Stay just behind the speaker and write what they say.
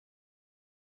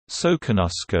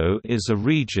Soconusco is a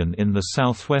region in the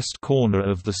southwest corner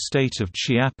of the state of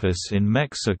Chiapas in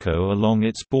Mexico along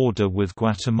its border with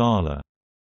Guatemala.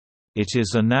 It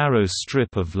is a narrow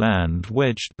strip of land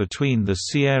wedged between the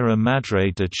Sierra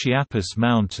Madre de Chiapas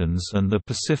Mountains and the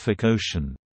Pacific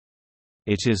Ocean.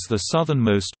 It is the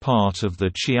southernmost part of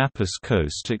the Chiapas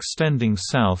coast extending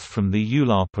south from the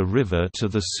Ulapa River to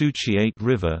the Suchiate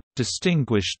River,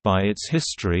 distinguished by its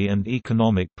history and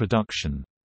economic production.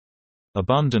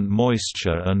 Abundant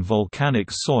moisture and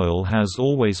volcanic soil has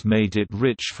always made it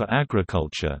rich for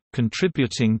agriculture,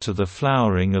 contributing to the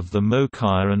flowering of the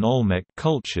Mokaya and Olmec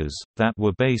cultures, that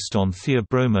were based on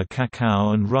Theobroma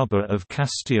cacao and rubber of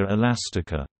Castilla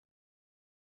elastica.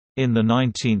 In the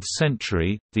 19th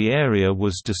century, the area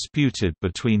was disputed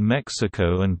between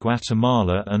Mexico and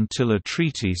Guatemala until a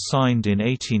treaty signed in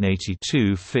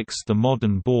 1882 fixed the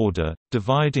modern border,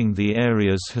 dividing the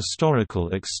area's historical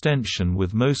extension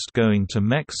with most going to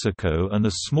Mexico and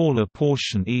a smaller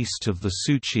portion east of the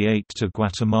Suchiate to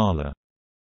Guatemala.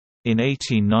 In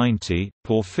 1890,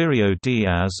 Porfirio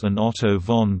Diaz and Otto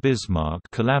von Bismarck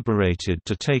collaborated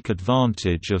to take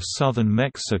advantage of southern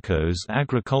Mexico's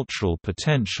agricultural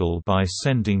potential by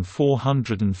sending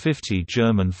 450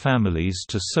 German families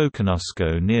to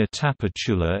Soconusco near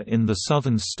Tapachula in the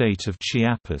southern state of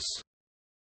Chiapas.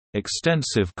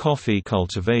 Extensive coffee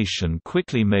cultivation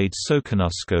quickly made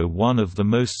Soconusco one of the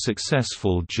most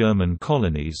successful German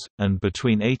colonies, and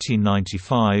between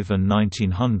 1895 and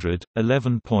 1900,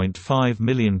 11.5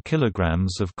 million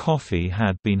kilograms of coffee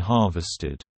had been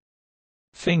harvested.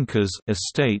 Fincas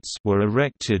estates were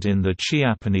erected in the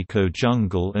Chiapanico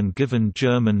jungle and given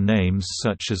German names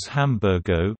such as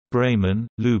Hamburgo, Bremen,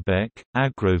 Lübeck,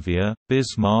 Agrovia,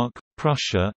 Bismarck,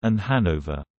 Prussia, and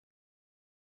Hanover.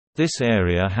 This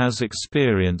area has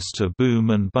experienced a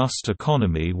boom-and-bust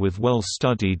economy with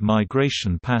well-studied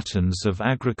migration patterns of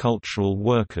agricultural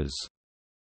workers.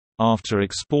 After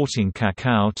exporting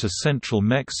cacao to central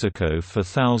Mexico for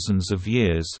thousands of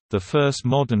years, the first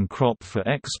modern crop for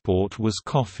export was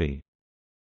coffee.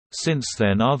 Since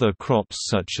then other crops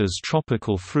such as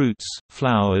tropical fruits,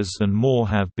 flowers and more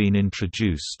have been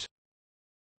introduced.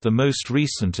 The most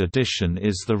recent addition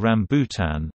is the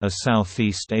rambutan, a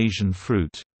Southeast Asian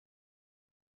fruit.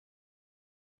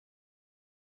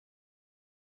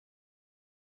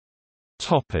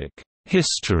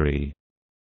 History.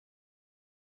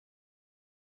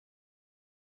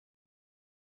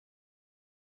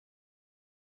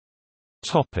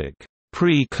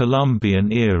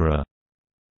 Pre-Columbian era.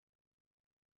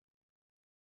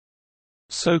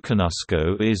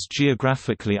 Soconusco is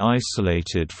geographically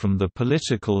isolated from the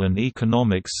political and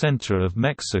economic center of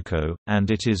Mexico, and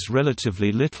it is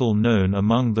relatively little known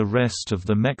among the rest of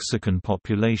the Mexican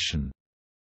population.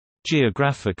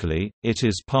 Geographically, it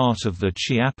is part of the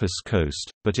Chiapas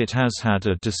coast, but it has had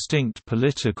a distinct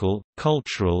political,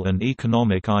 cultural and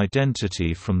economic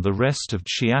identity from the rest of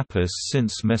Chiapas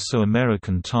since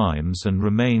Mesoamerican times and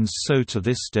remains so to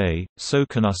this day.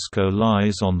 Soconusco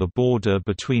lies on the border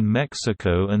between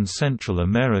Mexico and Central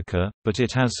America, but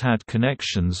it has had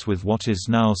connections with what is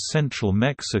now Central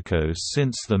Mexico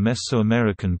since the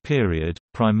Mesoamerican period,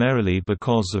 primarily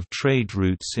because of trade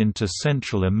routes into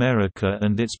Central America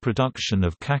and its production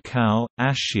of cacao,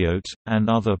 achiote, and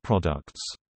other products.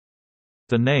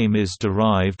 The name is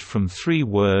derived from three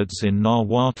words in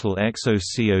Nahuatl: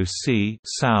 xococ,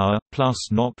 sour, plus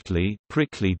noctli,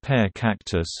 prickly pear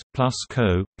cactus, plus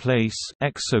co, place.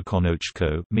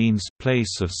 Xoconochco means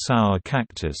place of sour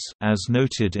cactus, as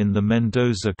noted in the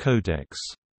Mendoza Codex.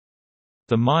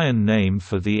 The Mayan name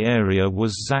for the area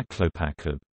was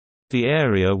Zaclopacab. The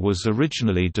area was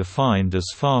originally defined as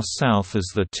far south as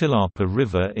the Tilapa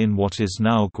River in what is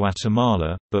now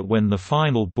Guatemala, but when the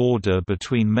final border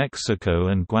between Mexico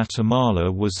and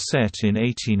Guatemala was set in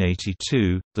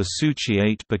 1882, the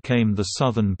Suchiate became the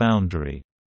southern boundary.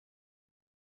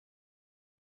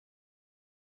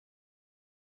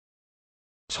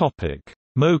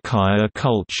 Mokaya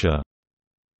culture.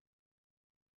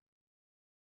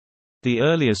 The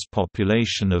earliest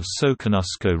population of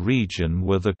Soconusco region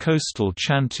were the coastal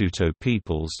Chantuto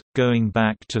peoples, going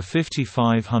back to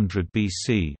 5500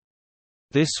 BC.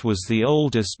 This was the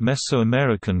oldest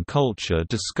Mesoamerican culture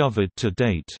discovered to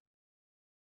date.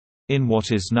 In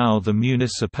what is now the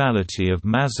municipality of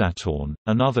Mazatlán,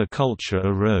 another culture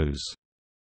arose.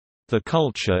 The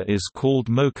culture is called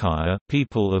Mokaya,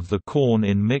 people of the corn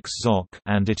in Mixzoc,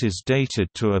 and it is dated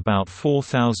to about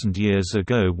 4,000 years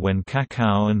ago when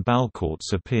cacao and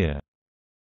balcourts appear.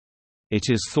 It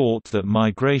is thought that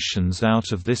migrations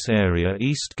out of this area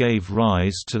east gave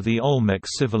rise to the Olmec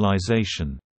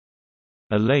civilization.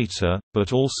 A later,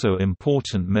 but also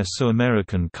important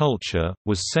Mesoamerican culture,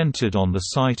 was centered on the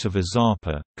site of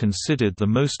Izapa, considered the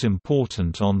most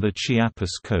important on the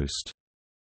Chiapas coast.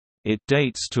 It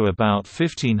dates to about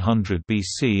 1500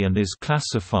 BC and is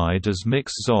classified as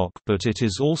Mixoc, but it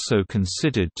is also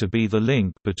considered to be the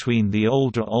link between the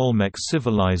older Olmec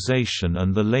civilization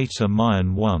and the later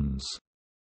Mayan ones.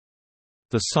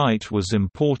 The site was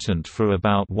important for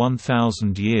about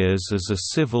 1,000 years as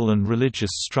a civil and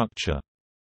religious structure.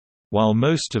 While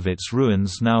most of its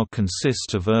ruins now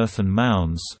consist of earthen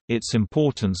mounds, its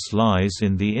importance lies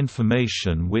in the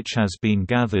information which has been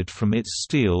gathered from its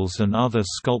steles and other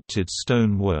sculpted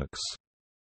stone works.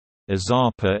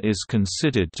 Izapa is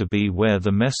considered to be where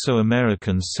the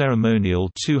Mesoamerican ceremonial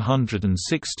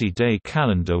 260-day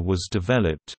calendar was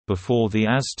developed. Before the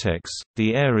Aztecs,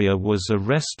 the area was a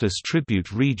restless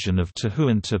tribute region of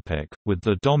Tehuantepec, with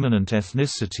the dominant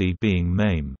ethnicity being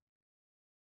Mame.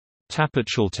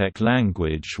 Tapachultec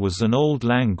language was an old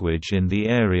language in the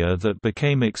area that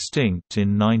became extinct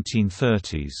in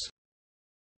 1930s.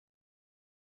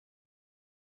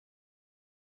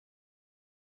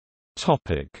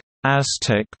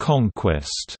 Aztec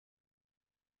conquest.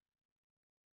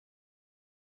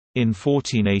 In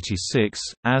 1486,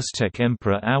 Aztec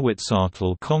Emperor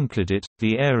Ahuitzotl conquered it.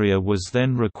 The area was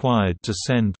then required to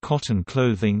send cotton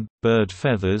clothing, bird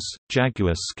feathers,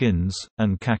 jaguar skins,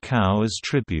 and cacao as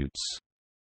tributes.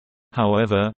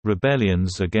 However,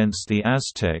 rebellions against the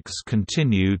Aztecs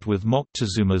continued, with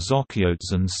Moctezuma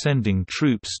Xochiyotzin sending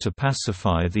troops to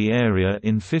pacify the area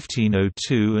in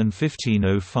 1502 and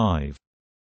 1505.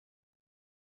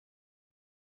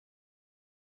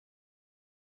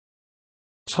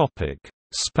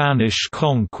 Spanish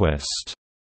Conquest.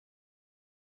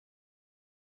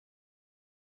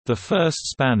 The first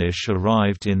Spanish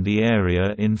arrived in the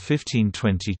area in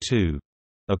 1522.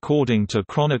 According to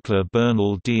chronicler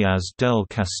Bernal Díaz del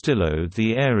Castillo,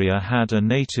 the area had a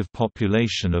native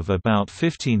population of about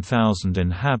 15,000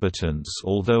 inhabitants,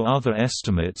 although other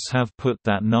estimates have put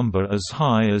that number as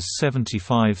high as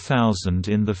 75,000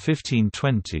 in the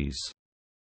 1520s.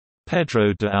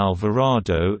 Pedro de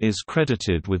Alvarado is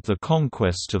credited with the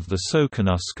conquest of the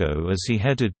Soconusco as he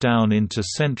headed down into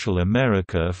Central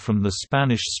America from the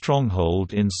Spanish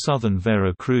stronghold in southern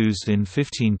Veracruz in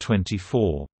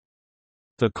 1524.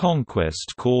 The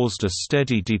conquest caused a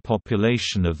steady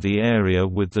depopulation of the area,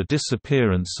 with the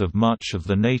disappearance of much of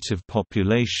the native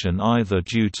population either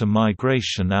due to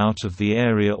migration out of the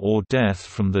area or death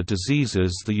from the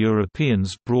diseases the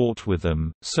Europeans brought with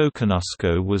them.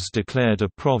 Soconusco was declared a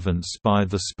province by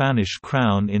the Spanish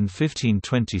crown in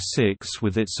 1526,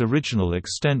 with its original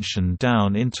extension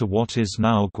down into what is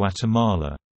now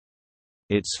Guatemala.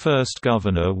 Its first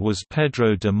governor was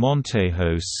Pedro de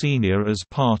Montejo Sr. as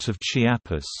part of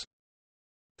Chiapas.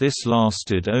 This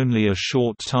lasted only a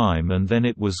short time and then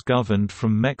it was governed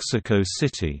from Mexico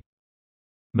City.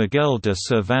 Miguel de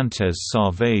Cervantes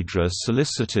Saavedra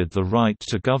solicited the right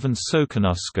to govern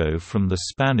Soconusco from the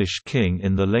Spanish king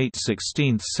in the late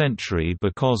 16th century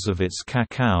because of its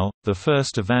cacao. The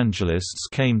first evangelists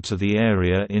came to the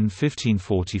area in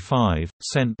 1545,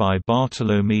 sent by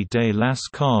Bartolomé de las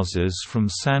Casas from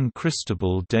San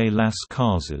Cristobal de las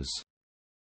Casas.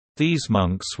 These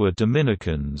monks were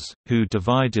Dominicans, who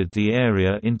divided the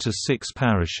area into 6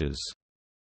 parishes.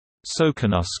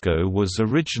 Soconusco was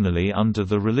originally under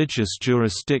the religious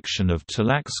jurisdiction of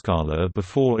Tlaxcala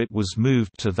before it was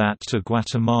moved to that to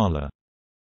Guatemala.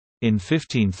 In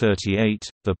 1538,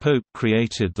 the Pope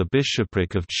created the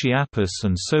bishopric of Chiapas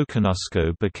and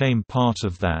Soconusco became part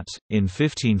of that. In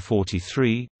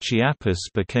 1543, Chiapas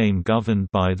became governed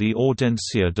by the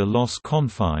Audiencia de los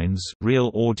Confines,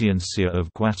 Real Audiencia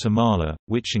of Guatemala,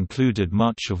 which included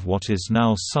much of what is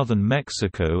now southern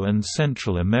Mexico and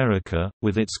Central America,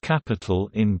 with its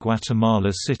capital in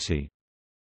Guatemala City.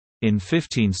 In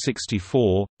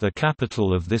 1564, the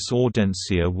capital of this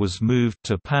audiencia was moved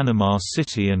to Panama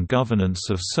City and governance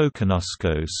of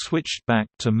Soconusco switched back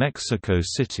to Mexico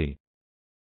City.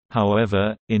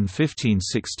 However, in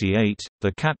 1568,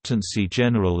 the Captaincy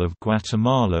General of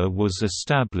Guatemala was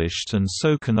established and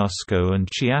Soconusco and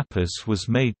Chiapas was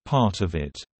made part of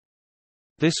it.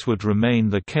 This would remain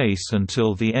the case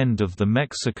until the end of the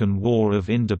Mexican War of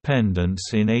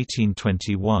Independence in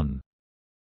 1821.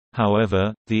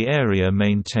 However, the area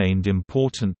maintained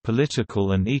important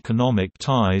political and economic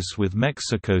ties with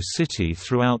Mexico City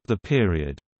throughout the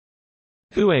period.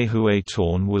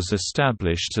 Huehueton was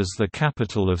established as the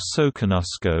capital of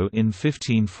Soconusco in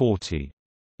 1540.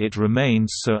 It remained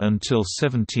so until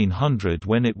 1700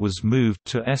 when it was moved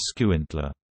to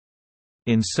Escuintla.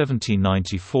 In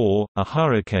 1794, a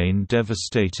hurricane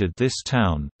devastated this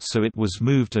town, so it was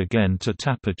moved again to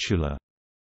Tapachula.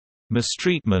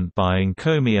 Mistreatment by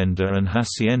encomienda and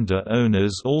hacienda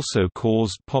owners also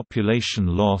caused population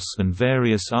loss and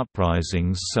various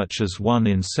uprisings, such as one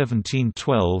in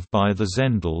 1712 by the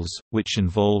Zendals, which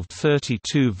involved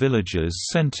 32 villages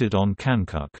centered on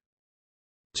Cancuk.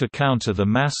 To counter the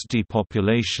mass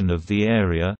depopulation of the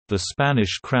area, the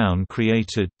Spanish crown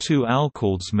created 2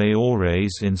 alcaldes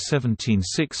mayores in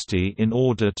 1760 in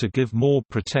order to give more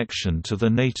protection to the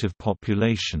native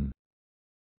population.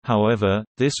 However,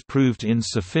 this proved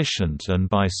insufficient, and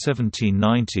by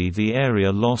 1790 the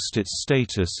area lost its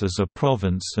status as a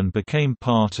province and became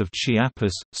part of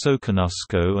Chiapas.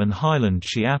 Soconusco and Highland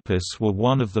Chiapas were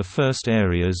one of the first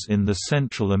areas in the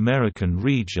Central American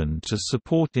region to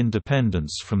support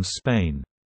independence from Spain.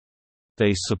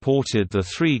 They supported the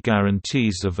 3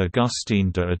 guarantees of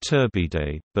Agustín de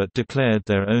Iturbide, but declared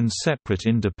their own separate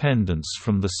independence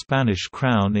from the Spanish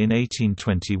crown in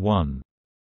 1821.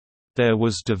 There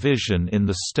was division in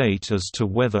the state as to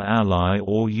whether ally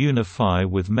or unify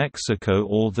with Mexico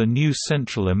or the new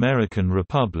Central American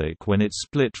Republic when it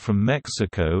split from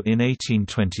Mexico in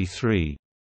 1823.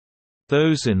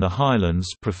 Those in the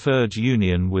highlands preferred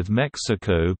union with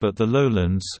Mexico, but the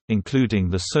lowlands, including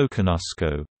the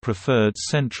Soconusco, preferred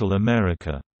Central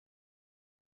America.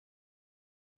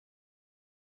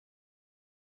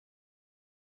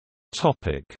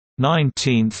 Topic: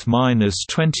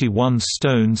 19th–21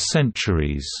 stone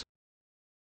centuries.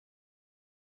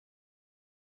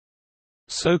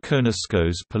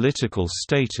 Soconusco's political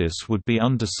status would be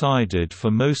undecided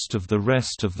for most of the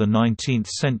rest of the 19th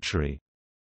century.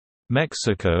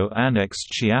 Mexico annexed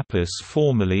Chiapas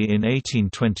formally in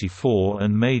 1824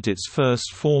 and made its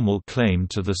first formal claim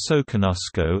to the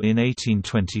Soconusco in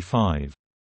 1825.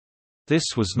 This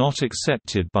was not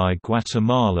accepted by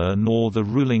Guatemala nor the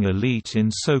ruling elite in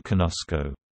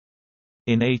Soconusco.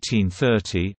 In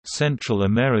 1830, Central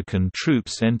American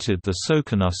troops entered the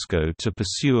Soconusco to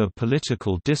pursue a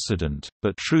political dissident,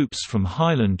 but troops from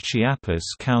Highland Chiapas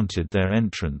countered their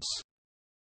entrance.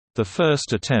 The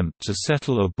first attempt to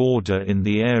settle a border in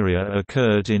the area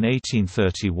occurred in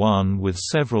 1831, with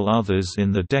several others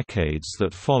in the decades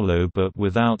that follow, but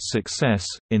without success,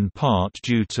 in part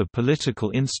due to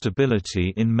political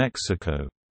instability in Mexico.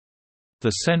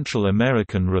 The Central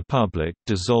American Republic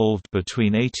dissolved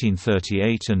between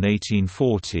 1838 and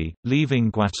 1840,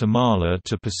 leaving Guatemala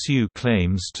to pursue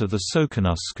claims to the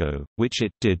Soconusco, which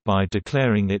it did by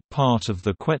declaring it part of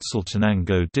the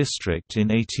Quetzaltenango district in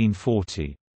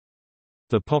 1840.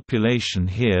 The population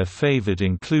here favored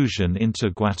inclusion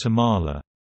into Guatemala.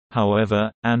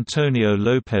 However, Antonio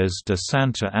López de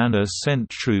Santa Anna sent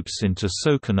troops into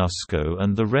Soconusco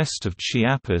and the rest of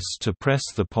Chiapas to press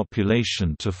the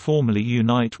population to formally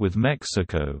unite with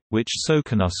Mexico, which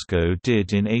Soconusco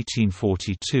did in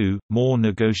 1842. More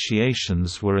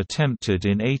negotiations were attempted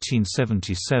in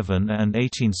 1877 and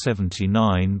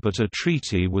 1879, but a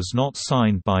treaty was not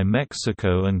signed by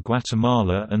Mexico and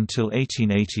Guatemala until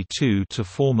 1882 to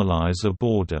formalize a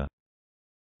border.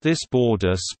 This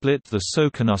border split the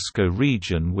Soconusco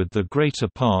region, with the greater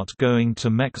part going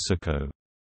to Mexico.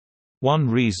 One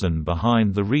reason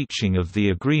behind the reaching of the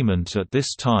agreement at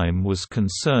this time was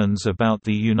concerns about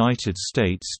the United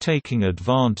States taking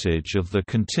advantage of the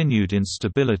continued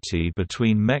instability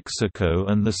between Mexico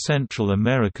and the Central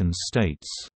American states.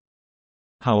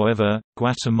 However,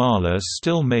 Guatemala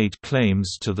still made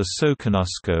claims to the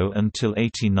Soconusco until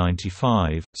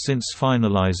 1895. Since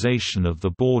finalization of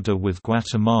the border with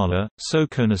Guatemala,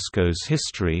 Soconusco's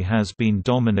history has been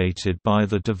dominated by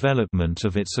the development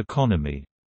of its economy.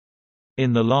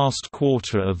 In the last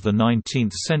quarter of the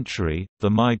 19th century, the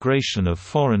migration of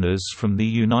foreigners from the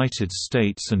United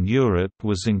States and Europe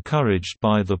was encouraged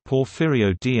by the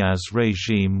Porfirio Diaz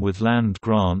regime with land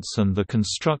grants and the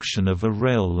construction of a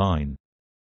rail line.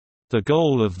 The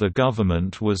goal of the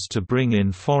government was to bring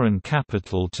in foreign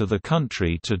capital to the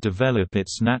country to develop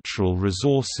its natural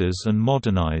resources and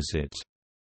modernize it.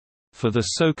 For the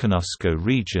Soconusco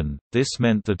region, this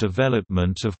meant the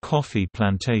development of coffee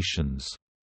plantations.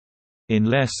 In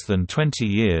less than 20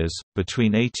 years,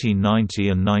 between 1890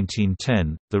 and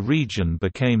 1910, the region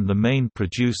became the main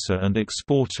producer and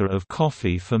exporter of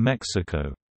coffee for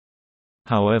Mexico.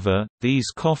 However,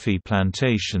 these coffee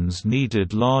plantations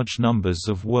needed large numbers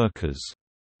of workers.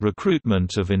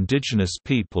 Recruitment of indigenous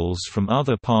peoples from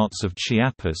other parts of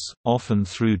Chiapas, often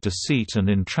through deceit and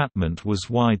entrapment, was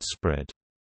widespread.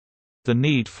 The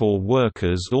need for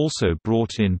workers also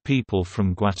brought in people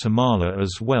from Guatemala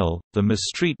as well. The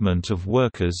mistreatment of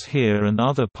workers here and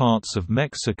other parts of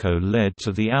Mexico led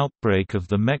to the outbreak of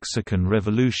the Mexican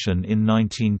Revolution in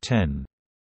 1910.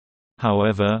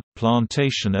 However,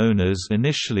 plantation owners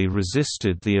initially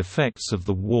resisted the effects of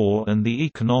the war and the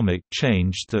economic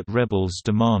change that rebels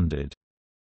demanded.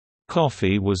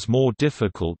 Coffee was more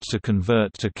difficult to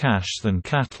convert to cash than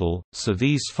cattle, so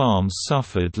these farms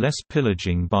suffered less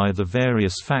pillaging by the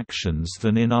various factions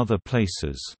than in other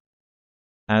places.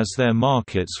 As their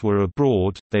markets were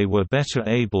abroad, they were better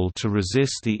able to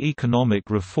resist the economic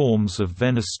reforms of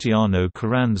Venustiano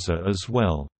Carranza as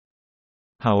well.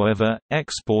 However,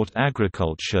 export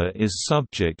agriculture is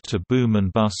subject to boom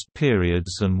and bust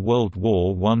periods, and World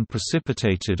War I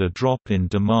precipitated a drop in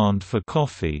demand for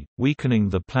coffee, weakening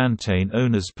the plantain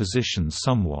owners' position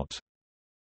somewhat.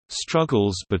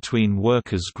 Struggles between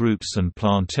workers' groups and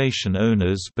plantation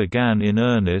owners began in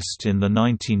earnest in the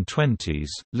 1920s,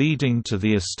 leading to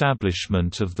the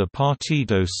establishment of the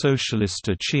Partido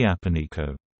Socialista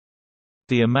Chiapaneco.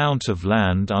 The amount of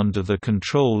land under the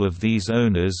control of these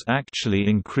owners actually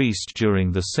increased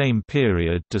during the same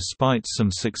period despite some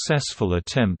successful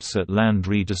attempts at land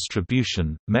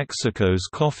redistribution. Mexico's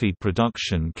coffee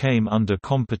production came under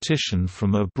competition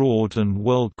from abroad and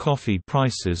world coffee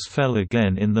prices fell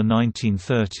again in the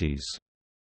 1930s.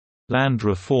 Land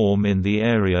reform in the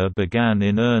area began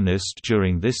in earnest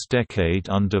during this decade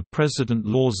under President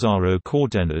Lázaro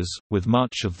Cárdenas, with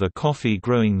much of the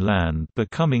coffee-growing land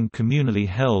becoming communally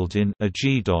held in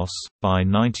ejidos. By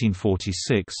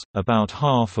 1946, about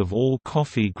half of all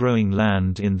coffee-growing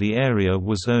land in the area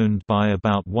was owned by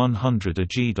about 100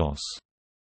 ejidos.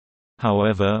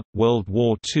 However, World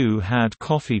War II had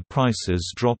coffee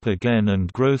prices drop again,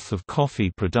 and growth of coffee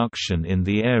production in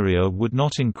the area would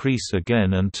not increase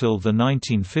again until the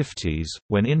 1950s,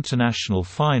 when international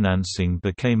financing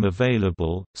became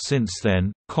available. Since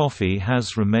then, coffee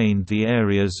has remained the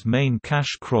area's main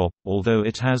cash crop, although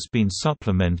it has been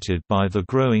supplemented by the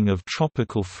growing of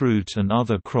tropical fruit and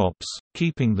other crops,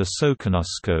 keeping the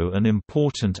Soconusco an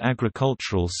important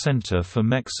agricultural center for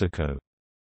Mexico.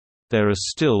 There are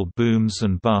still booms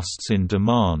and busts in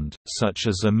demand, such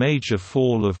as a major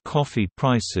fall of coffee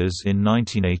prices in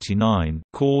 1989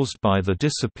 caused by the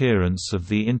disappearance of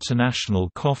the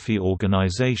International Coffee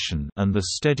Organization and the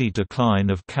steady decline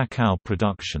of cacao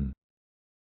production.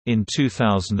 In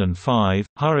 2005,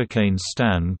 Hurricane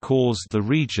Stan caused the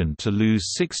region to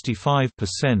lose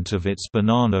 65% of its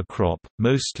banana crop,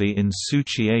 mostly in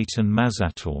Suchiate and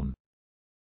Mazatlan.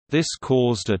 This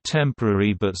caused a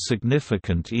temporary but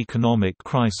significant economic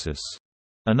crisis.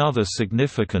 Another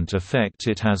significant effect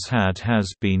it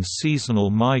has been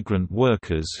seasonal migrant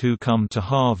workers who come to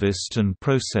harvest and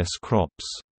process crops.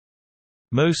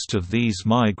 Most of these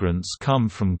migrants come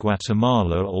from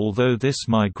Guatemala, although this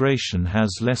migration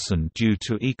has lessened due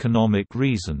to economic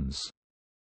reasons.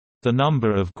 The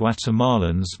number of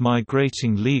Guatemalans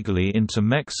migrating legally into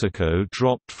Mexico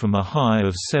dropped from a high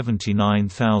of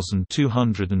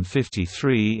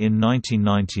 79,253 in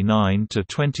 1999 to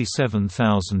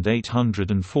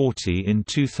 27,840 in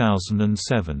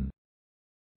 2007.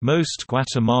 Most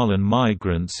Guatemalan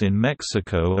migrants in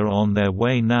Mexico are on their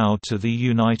way now to the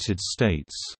United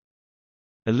States.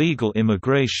 Illegal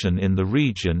immigration in the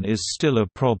region is still a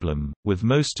problem, with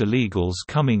most illegals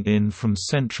coming in from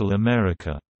Central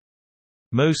America.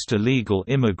 Most illegal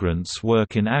immigrants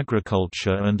work in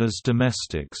agriculture and as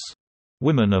domestics.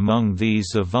 Women among these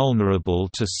are vulnerable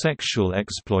to sexual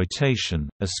exploitation,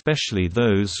 especially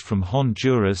those from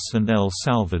Honduras and El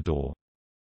Salvador.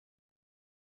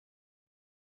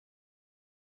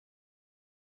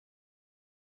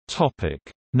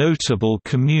 Notable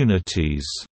communities.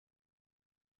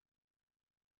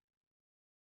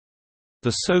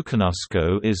 The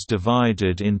Soconusco is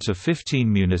divided into 15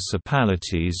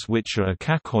 municipalities, which are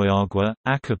Acacoyagua,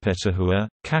 Acapetahua,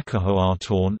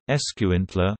 Cacahoatón,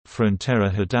 Escuintla,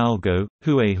 Frontera Hidalgo,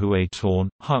 Huehuetlán,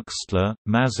 Huixtla,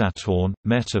 Mazatón,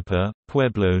 Metapa,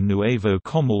 Pueblo Nuevo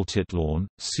Comultitlán,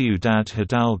 Ciudad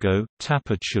Hidalgo,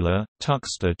 Tapachula,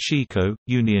 Tuxtla Chico,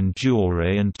 Union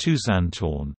Duore and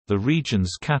Tuzantón. The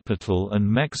region's capital and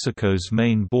Mexico's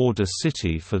main border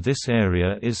city for this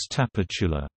area is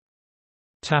Tapachula.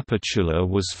 Tapachula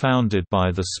was founded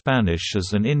by the Spanish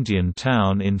as an Indian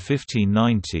town in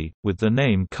 1590, with the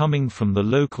name coming from the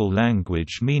local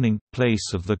language meaning,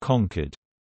 place of the conquered.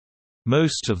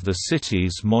 Most of the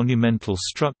city's monumental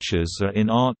structures are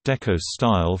in Art Deco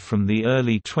style from the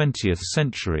early 20th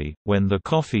century, when the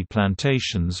coffee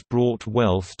plantations brought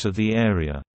wealth to the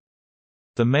area.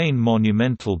 The main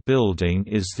monumental building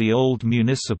is the Old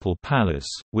Municipal Palace,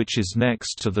 which is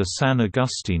next to the San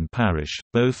Agustin Parish,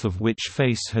 both of which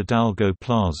face Hidalgo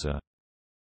Plaza.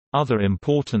 Other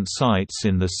important sites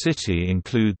in the city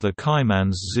include the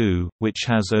Caimans Zoo, which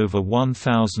has over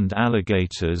 1,000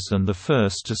 alligators and the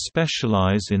first to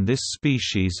specialize in this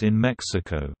species in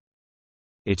Mexico.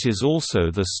 It is also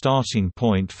the starting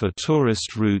point for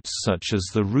tourist routes such as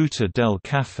the Ruta del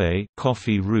Café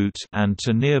coffee route and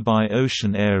to nearby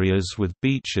ocean areas with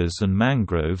beaches and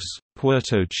mangroves.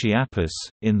 Puerto Chiapas,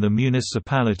 in the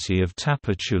municipality of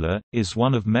Tapachula, is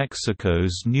one of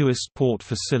Mexico's newest port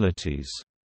facilities.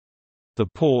 The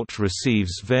port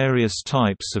receives various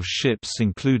types of ships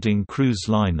including cruise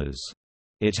liners.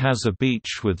 It has a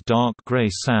beach with dark gray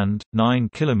sand, 9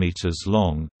 km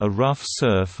long, a rough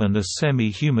surf and a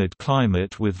semi-humid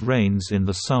climate with rains in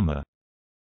the summer.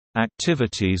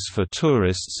 Activities for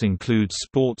tourists include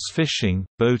sports fishing,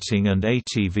 boating and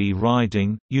ATV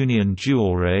riding. Union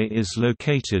Juárez is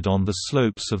located on the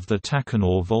slopes of the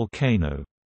Tacanor volcano.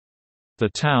 The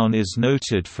town is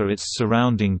noted for its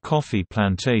surrounding coffee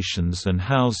plantations and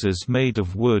houses made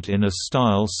of wood in a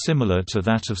style similar to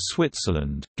that of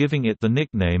Switzerland, giving it the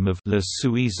nickname of La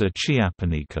Suiza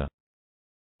Chiapaneca.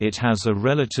 It has a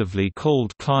relatively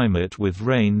cold climate with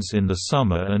rains in the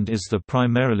summer and is the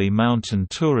primarily mountain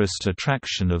tourist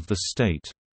attraction of the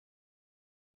state.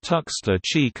 Tuxtla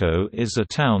Chico is a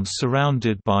town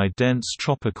surrounded by dense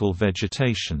tropical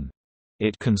vegetation.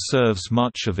 It conserves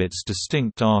much of its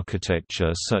distinct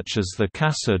architecture such as the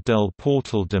Casa del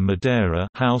Portal de Madera,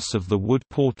 House of the Wood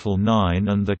Portal 9,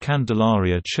 and the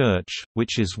Candelaria Church,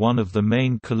 which is one of the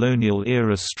main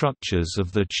colonial-era structures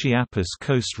of the Chiapas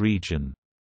coast region.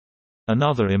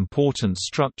 Another important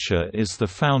structure is the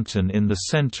fountain in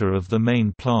the center of the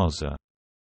main plaza.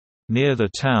 Near the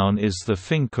town is the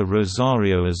Finca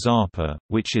Rosario Azapa,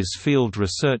 which is field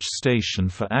research station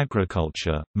for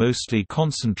agriculture, mostly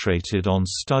concentrated on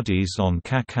studies on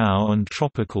cacao and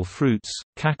tropical fruits.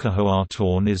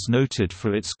 Cacahoatorn is noted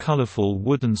for its colorful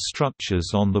wooden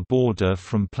structures on the border,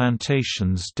 from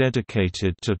plantations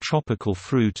dedicated to tropical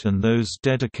fruit and those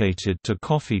dedicated to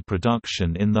coffee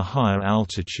production in the higher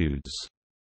altitudes.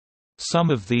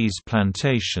 Some of these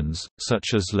plantations,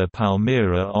 such as La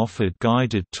Palmira, offered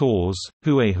guided tours.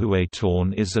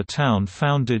 Huehuetorn is a town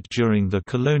founded during the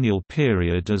colonial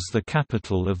period as the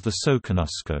capital of the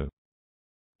Soconusco.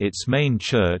 Its main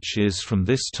church is from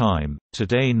this time,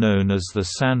 today known as the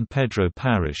San Pedro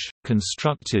Parish,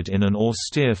 constructed in an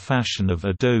austere fashion of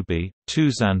adobe.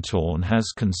 Tuzantorn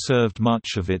has conserved much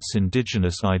of its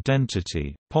indigenous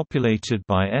identity, populated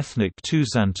by ethnic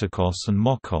Tuzantecos and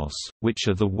Mocos, which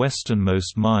are the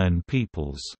westernmost Mayan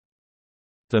peoples.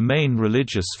 The main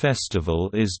religious festival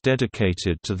is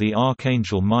dedicated to the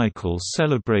Archangel Michael,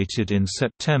 celebrated in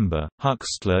September.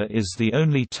 Tuxtla is the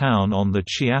only town on the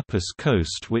Chiapas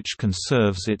coast which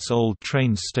conserves its old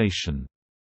train station.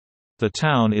 The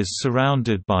town is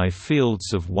surrounded by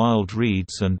fields of wild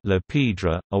reeds and La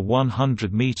Piedra, a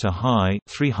 100-meter-high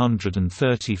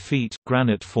 (330 feet)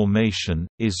 granite formation,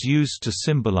 is used to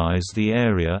symbolize the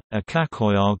area.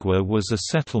 Acacoyagua was a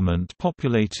settlement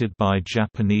populated by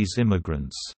Japanese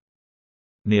immigrants.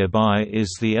 Nearby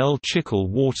is the El Chical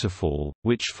waterfall,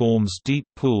 which forms deep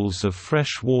pools of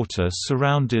fresh water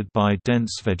surrounded by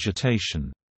dense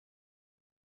vegetation.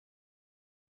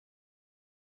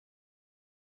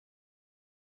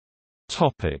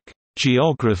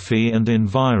 Geography and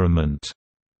environment.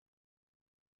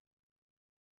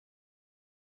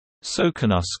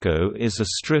 Soconusco is a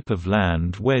strip of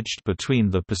land wedged between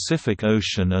the Pacific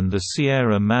Ocean and the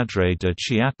Sierra Madre de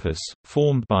Chiapas,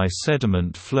 formed by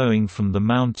sediment flowing from the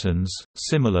mountains,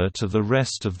 similar to the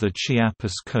rest of the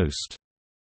Chiapas coast.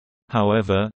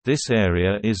 However, this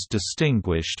area is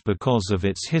distinguished because of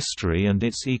its history and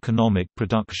its economic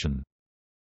production.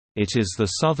 It is the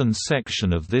southern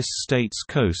section of this state's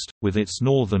coast, with its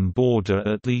northern border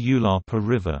at the Ulapa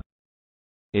River.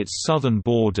 Its southern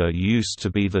border used to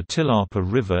be the Tilapa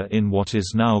River in what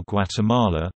is now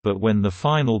Guatemala, but when the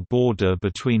final border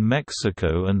between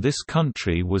Mexico and this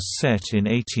country was set in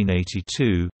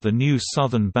 1882, the new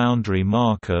southern boundary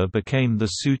marker became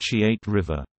the Suchiate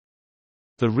River.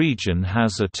 The region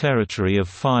has a territory of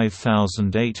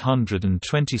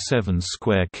 5,827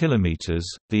 square kilometers.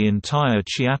 The entire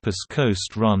Chiapas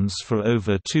coast runs for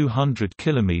over 200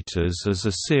 kilometers as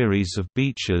a series of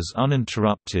beaches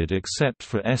uninterrupted except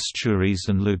for estuaries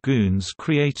and lagoons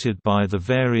created by the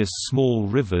various small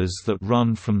rivers that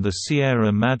run from the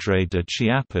Sierra Madre de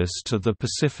Chiapas to the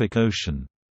Pacific Ocean.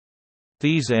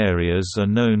 These areas are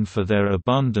known for their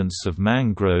abundance of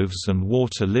mangroves and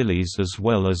water lilies as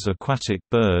well as aquatic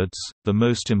birds. The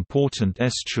most important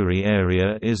estuary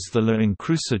area is the La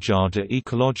Encrucijada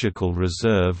Ecological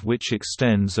Reserve, which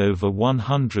extends over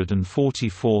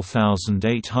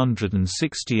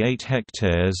 144,868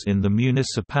 hectares in the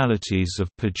municipalities of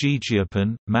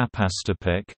Pajijiapan,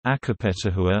 Mapastepec,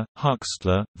 Acapetahua,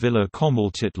 Huxtla, Villa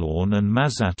Comultitlán and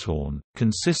Mazatón,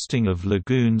 consisting of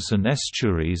lagoons and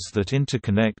estuaries that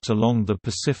interconnect along the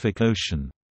Pacific Ocean.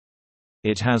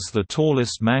 It has the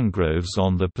tallest mangroves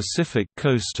on the Pacific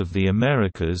coast of the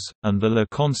Americas, and the La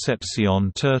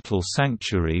Concepcion Turtle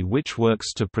Sanctuary, which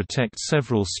works to protect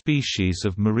several species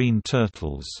of marine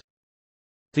turtles.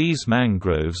 These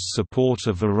mangroves support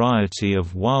a variety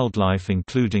of wildlife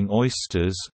including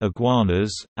oysters,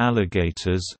 iguanas,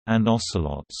 alligators, and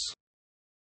ocelots.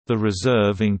 The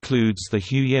reserve includes the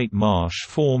Huyate Marsh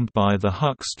formed by the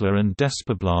Huxtla and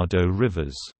Despoblado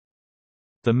rivers.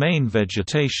 The main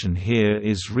vegetation here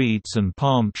is reeds and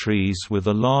palm trees with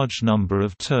a large number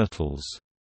of turtles.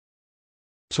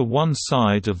 To one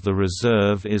side of the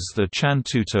reserve is the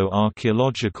Chantuto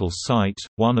archaeological site,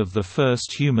 one of the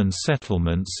first human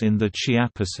settlements in the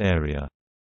Chiapas area.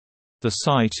 The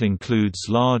site includes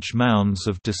large mounds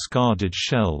of discarded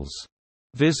shells.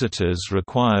 Visitors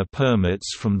require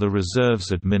permits from the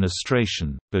reserve's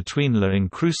administration. Between La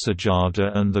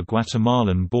Encrucijada and the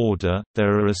Guatemalan border,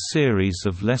 there are a series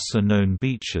of lesser-known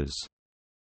beaches.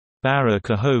 Barra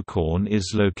Cahocorn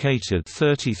is located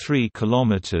 33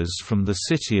 kilometers from the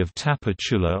city of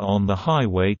Tapachula on the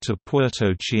highway to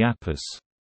Puerto Chiapas.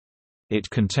 It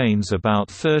contains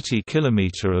about 30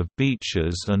 km of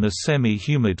beaches and a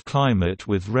semi-humid climate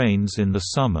with rains in the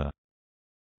summer.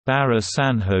 Barra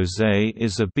San Jose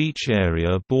is a beach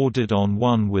area bordered on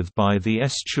one with by the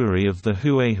estuary of the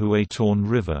Huehuetorn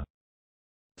River.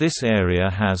 This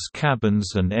area has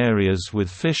cabins and areas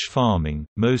with fish farming,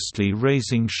 mostly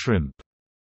raising shrimp.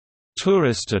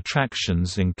 Tourist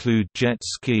attractions include jet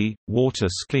ski, water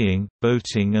skiing,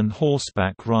 boating and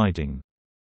horseback riding.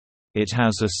 It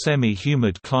has a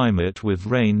semi-humid climate with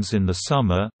rains in the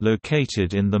summer,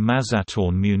 located in the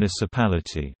Mazatón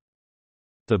municipality.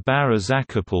 The Barras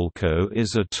Acapulco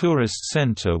is a tourist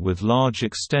center with large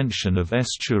extension of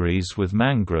estuaries with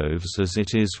mangroves as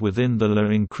it is within the La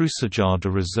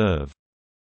Encrucijada Reserve.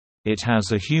 It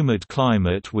has a humid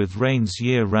climate with rains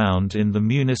year-round in the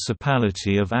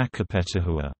municipality of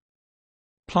Acapetahua.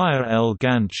 Playa El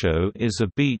Gancho is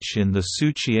a beach in the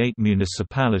Suchiate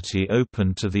municipality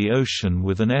open to the ocean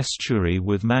with an estuary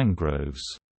with mangroves.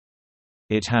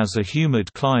 It has a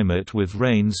humid climate with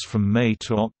rains from May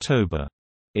to October.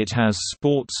 It has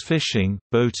sports fishing,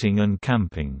 boating and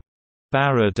camping.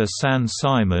 Barra de San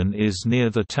Simon is near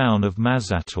the town of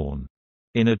Mazatón.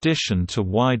 In addition to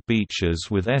wide beaches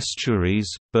with estuaries,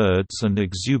 birds and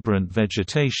exuberant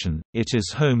vegetation, it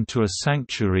is home to a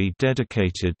sanctuary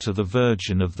dedicated to the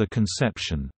Virgin of the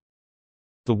Conception.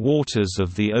 The waters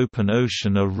of the open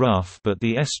ocean are rough but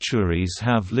the estuaries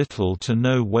have little to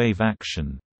no wave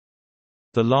action.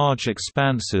 The large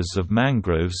expanses of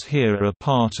mangroves here are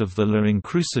part of the La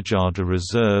Encrucijada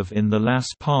Reserve in the Las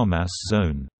Palmas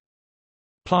zone.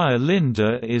 Playa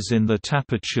Linda is in the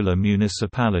Tapachula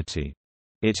municipality.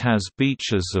 It has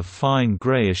beaches of fine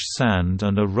grayish sand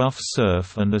and a rough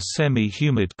surf and a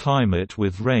semi-humid climate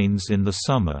with rains in the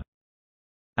summer.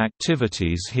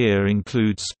 Activities here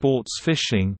include sports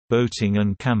fishing, boating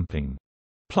and camping.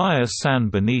 Playa San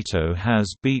Benito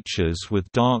has beaches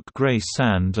with dark gray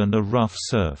sand and a rough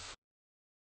surf.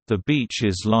 The beach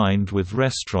is lined with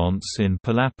restaurants in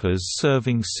palapas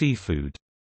serving seafood.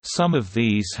 Some of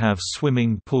these have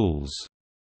swimming pools.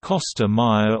 Costa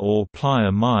Maya or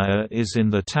Playa Maya is in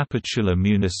the Tapachula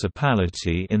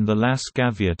municipality in the Las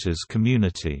Gaviotas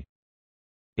community.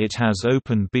 It has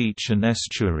open beach and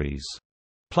estuaries.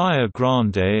 Playa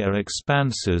Grande are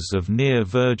expanses of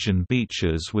near-virgin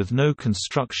beaches with no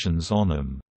constructions on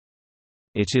them.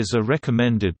 It is a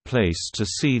recommended place to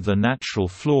see the natural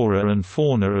flora and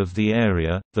fauna of the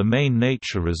area. The main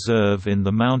nature reserve in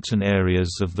the mountain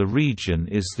areas of the region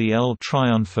is the El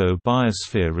Triunfo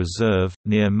Biosphere Reserve,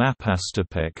 near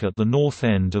Mapastepec at the north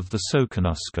end of the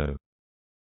Soconusco.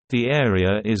 The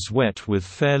area is wet with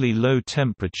fairly low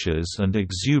temperatures and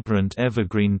exuberant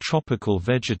evergreen tropical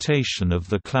vegetation of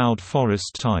the cloud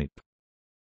forest type.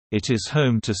 It is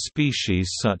home to species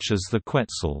such as the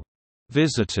quetzal.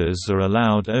 Visitors are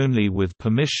allowed only with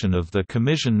permission of the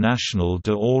Comisión Nacional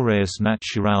de Áreas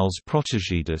Naturales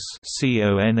Protegidas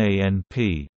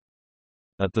 (CONANP).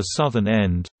 At the southern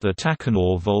end, the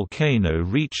Tacanor volcano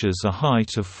reaches a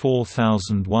height of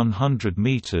 4,100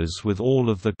 meters with all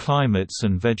of the climates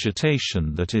and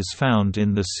vegetation that is found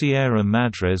in the Sierra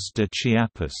Madres de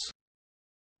Chiapas.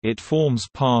 It forms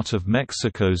part of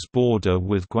Mexico's border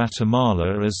with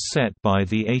Guatemala as set by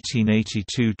the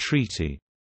 1882 treaty.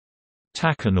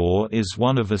 Tacanor is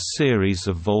one of a series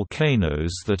of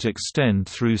volcanoes that extend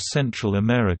through Central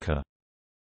America.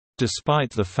 Despite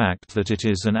the fact that it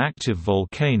is an active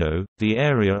volcano, the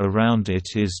area around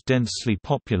it is densely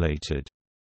populated.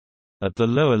 At the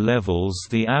lower levels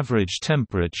the average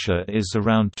temperature is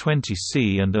around 20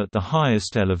 C and at the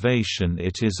highest elevation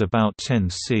it is about 10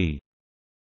 C.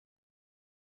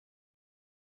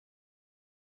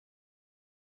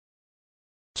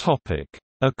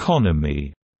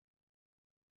 Economy.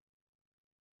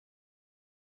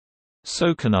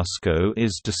 Soconusco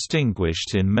is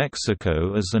distinguished in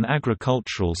Mexico as an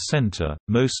agricultural center,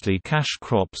 mostly cash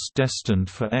crops destined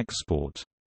for export.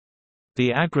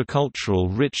 The agricultural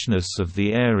richness of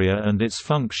the area and its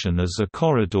function as a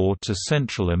corridor to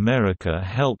Central America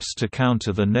helps to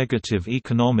counter the negative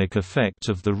economic effect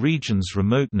of the region's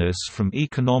remoteness from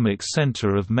economic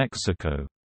center of Mexico.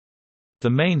 The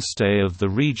mainstay of the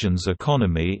region's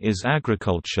economy is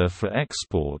agriculture for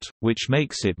export, which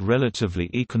makes it relatively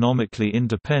economically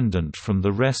independent from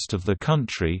the rest of the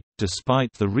country,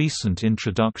 despite the recent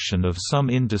introduction of some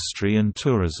industry and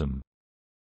tourism.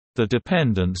 The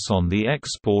dependence on the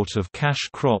export of cash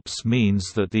crops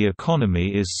means that the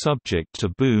economy is subject to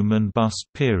boom and bust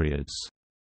periods.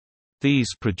 These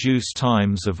produce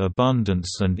times of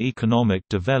abundance and economic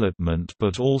development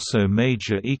but also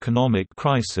major economic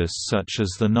crises such as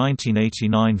the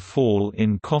 1989 fall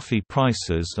in coffee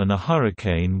prices and a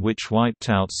hurricane which wiped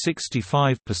out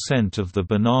 65% of the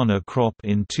banana crop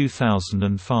in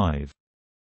 2005.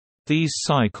 These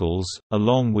cycles,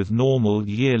 along with normal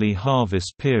yearly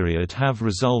harvest period, have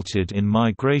resulted in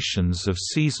migrations of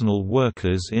seasonal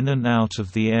workers in and out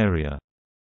of the area.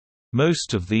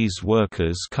 Most of these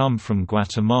workers come from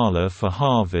Guatemala for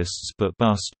harvests, but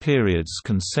bust periods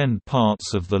can send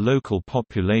parts of the local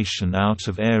population out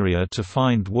of area to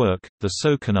find work. The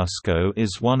Soconusco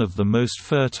is one of the most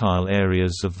fertile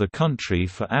areas of the country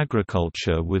for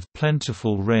agriculture with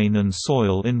plentiful rain and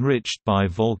soil enriched by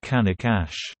volcanic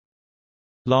ash.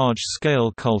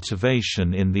 Large-scale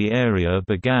cultivation in the area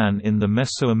began in the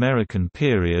Mesoamerican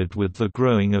period with the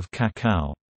growing of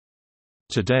cacao.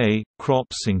 Today,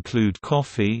 crops include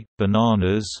coffee,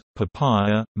 bananas,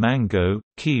 papaya, mango,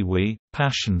 kiwi,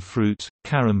 passion fruit,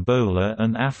 carambola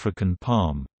and African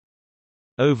palm.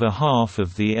 Over half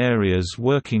of the area's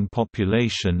working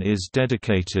population is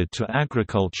dedicated to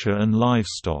agriculture and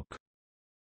livestock.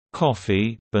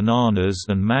 Coffee, bananas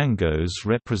and mangoes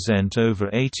represent over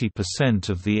 80%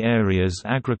 of the area's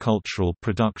agricultural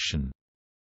production.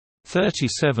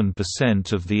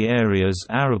 37% of the area's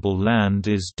arable land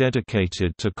is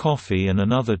dedicated to coffee and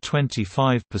another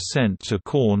 25% to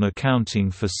corn,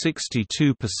 accounting for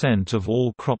 62% of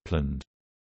all cropland.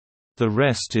 The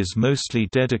rest is mostly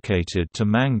dedicated to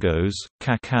mangoes,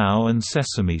 cacao and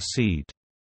sesame seed.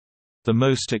 The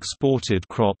most exported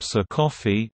crops are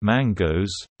coffee,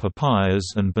 mangoes,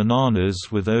 papayas and bananas,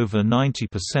 with over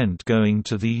 90% going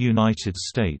to the United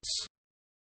States.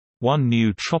 One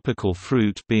new tropical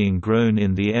fruit being grown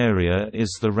in the area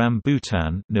is the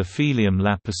rambutan, Nephelium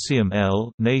lapicium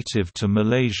L, native to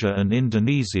Malaysia and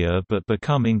Indonesia but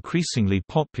become increasingly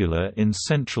popular in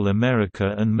Central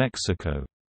America and Mexico.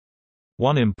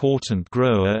 One important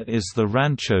grower is the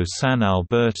Rancho San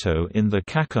Alberto in the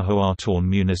Cacahoatorn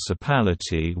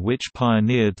municipality, which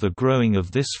pioneered the growing of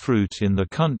this fruit in the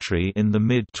country in the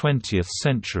mid-20th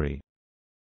century.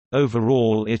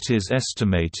 Overall, it is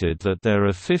estimated that there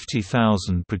are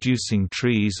 50,000 producing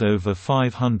trees over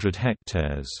 500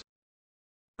 hectares.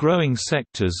 Growing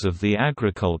sectors of the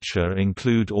agriculture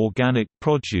include organic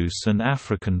produce and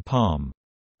African palm.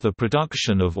 The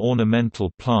production of ornamental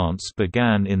plants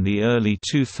began in the early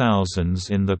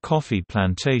 2000s in the coffee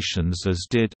plantations, as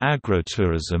did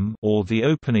agrotourism, or the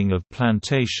opening of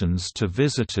plantations to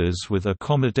visitors with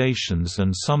accommodations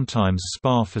and sometimes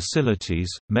spa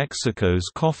facilities. Mexico's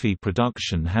coffee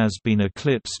production has been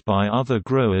eclipsed by other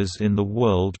growers in the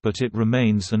world, but it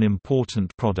remains an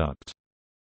important product.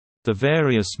 The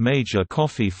various major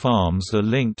coffee farms are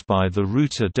linked by the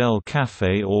Ruta del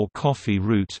Café or coffee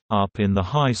route, up in the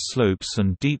high slopes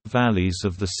and deep valleys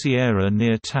of the Sierra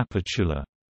near Tapachula.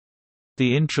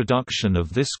 The introduction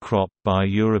of this crop by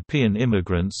European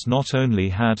immigrants not only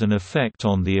had an effect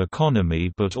on the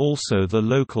economy but also the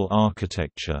local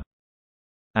architecture.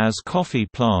 As coffee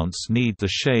plants need the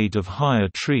shade of higher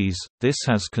trees, this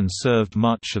has conserved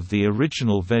much of the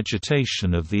original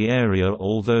vegetation of the area,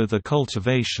 although the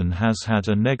cultivation has had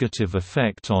a negative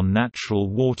effect on natural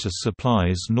water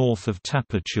supplies north of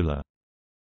Tapachula.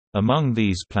 Among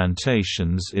these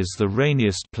plantations is the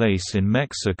rainiest place in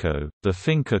Mexico, the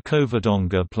Finca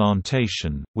Covadonga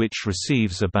plantation, which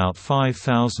receives about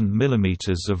 5,000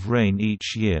 mm of rain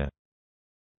each year.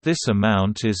 This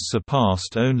amount is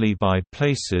surpassed only by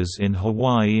places in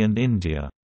Hawaii and India.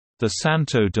 The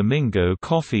Santo Domingo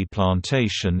coffee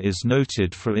plantation is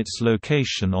noted for its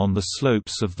location on the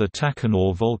slopes of the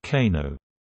Tacanor volcano.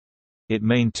 It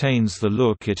maintains the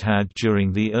look it had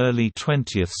during the early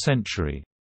 20th century.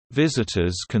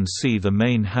 Visitors can see the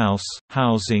main house,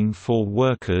 housing for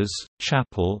workers,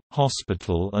 chapel,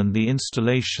 hospital, and the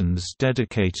installations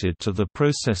dedicated to the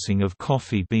processing of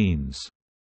coffee beans.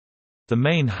 The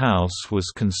main house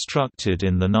was constructed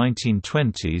in the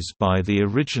 1920s by the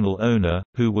original owner,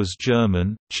 who was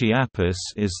German. Chiapas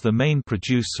is the main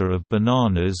producer of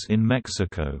bananas in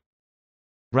Mexico.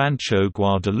 Rancho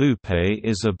Guadalupe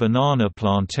is a banana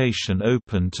plantation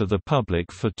open to the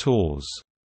public for tours.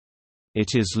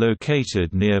 It is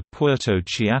located near Puerto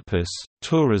Chiapas.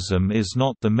 Tourism is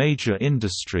not the major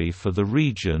industry for the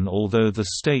region, although the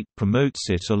state promotes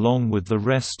it along with the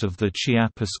rest of the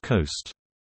Chiapas coast.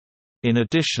 In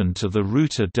addition to the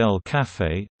Ruta del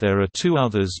Café, there are two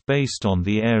others based on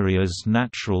the area's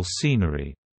natural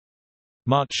scenery.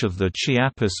 Much of the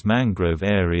Chiapas mangrove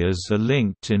areas are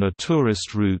linked in a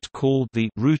tourist route called the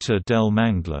Ruta del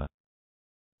Manglar.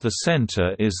 The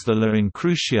center is the La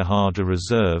Encrucijada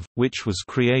Reserve, which was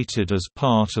created as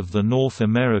part of the North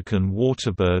American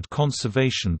Waterbird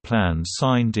Conservation Plan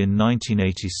signed in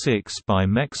 1986 by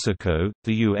Mexico,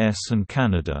 the U.S. and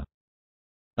Canada.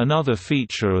 Another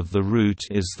feature of the route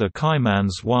is the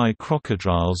Caimans y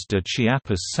Crocodiles de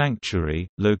Chiapas Sanctuary,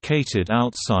 located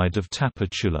outside of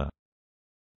Tapachula.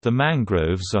 The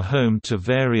mangroves are home to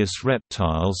various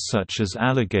reptiles such as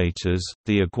alligators,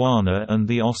 the iguana and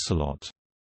the ocelot.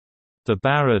 The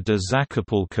Barra de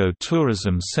Zacapulco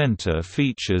Tourism Center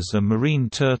features a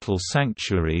marine turtle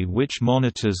sanctuary which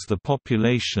monitors the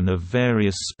population of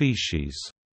various species.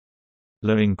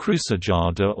 La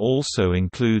Encrucijada also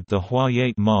include the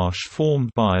Huayate Marsh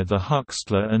formed by the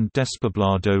Huxtla and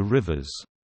Despoblado rivers.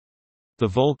 The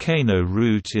volcano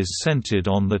route is centered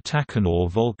on the Tacanor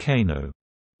volcano.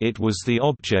 It was the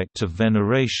object of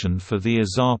veneration for the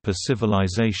Izapa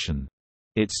civilization.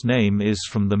 Its name is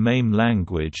from the Mame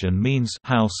language and means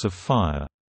house of fire.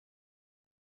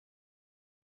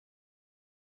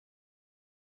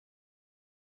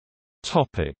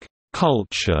 Topic: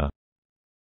 Culture.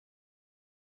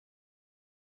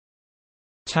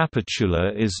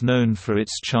 Tapachula is known for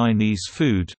its Chinese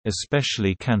food,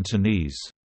 especially Cantonese.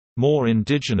 More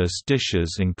indigenous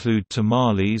dishes include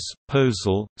tamales,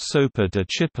 pozole, sopa de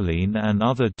chipolín and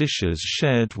other dishes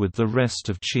shared with the rest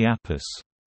of Chiapas.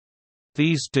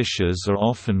 These dishes are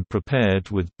often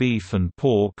prepared with beef and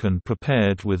pork and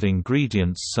prepared with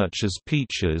ingredients such as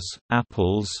peaches,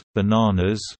 apples,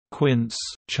 bananas, quince,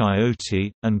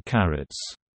 chayote, and carrots.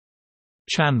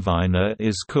 Chanvina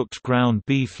is cooked ground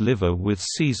beef liver with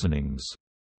seasonings.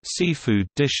 Seafood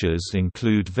dishes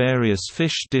include various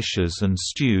fish dishes and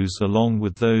stews along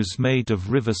with those made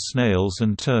of river snails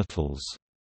and turtles.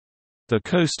 The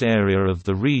coast area of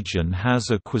the region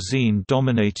has a cuisine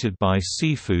dominated by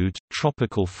seafood,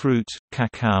 tropical fruit,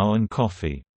 cacao and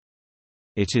coffee.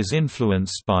 It is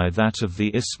influenced by that of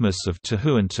the Isthmus of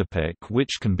Tehuantepec,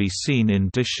 which can be seen in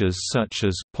dishes such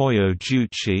as pollo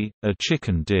juchi, a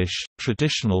chicken dish.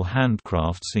 Traditional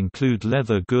handcrafts include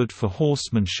leather good for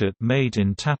horsemanship made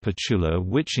in Tapachula,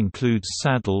 which includes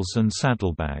saddles and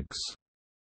saddlebags.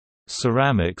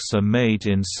 Ceramics are made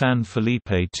in San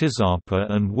Felipe Tizapa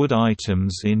and wood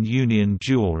items in Union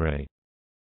Duore.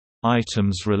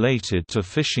 Items related to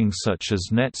fishing such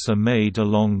as nets are made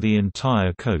along the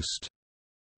entire coast.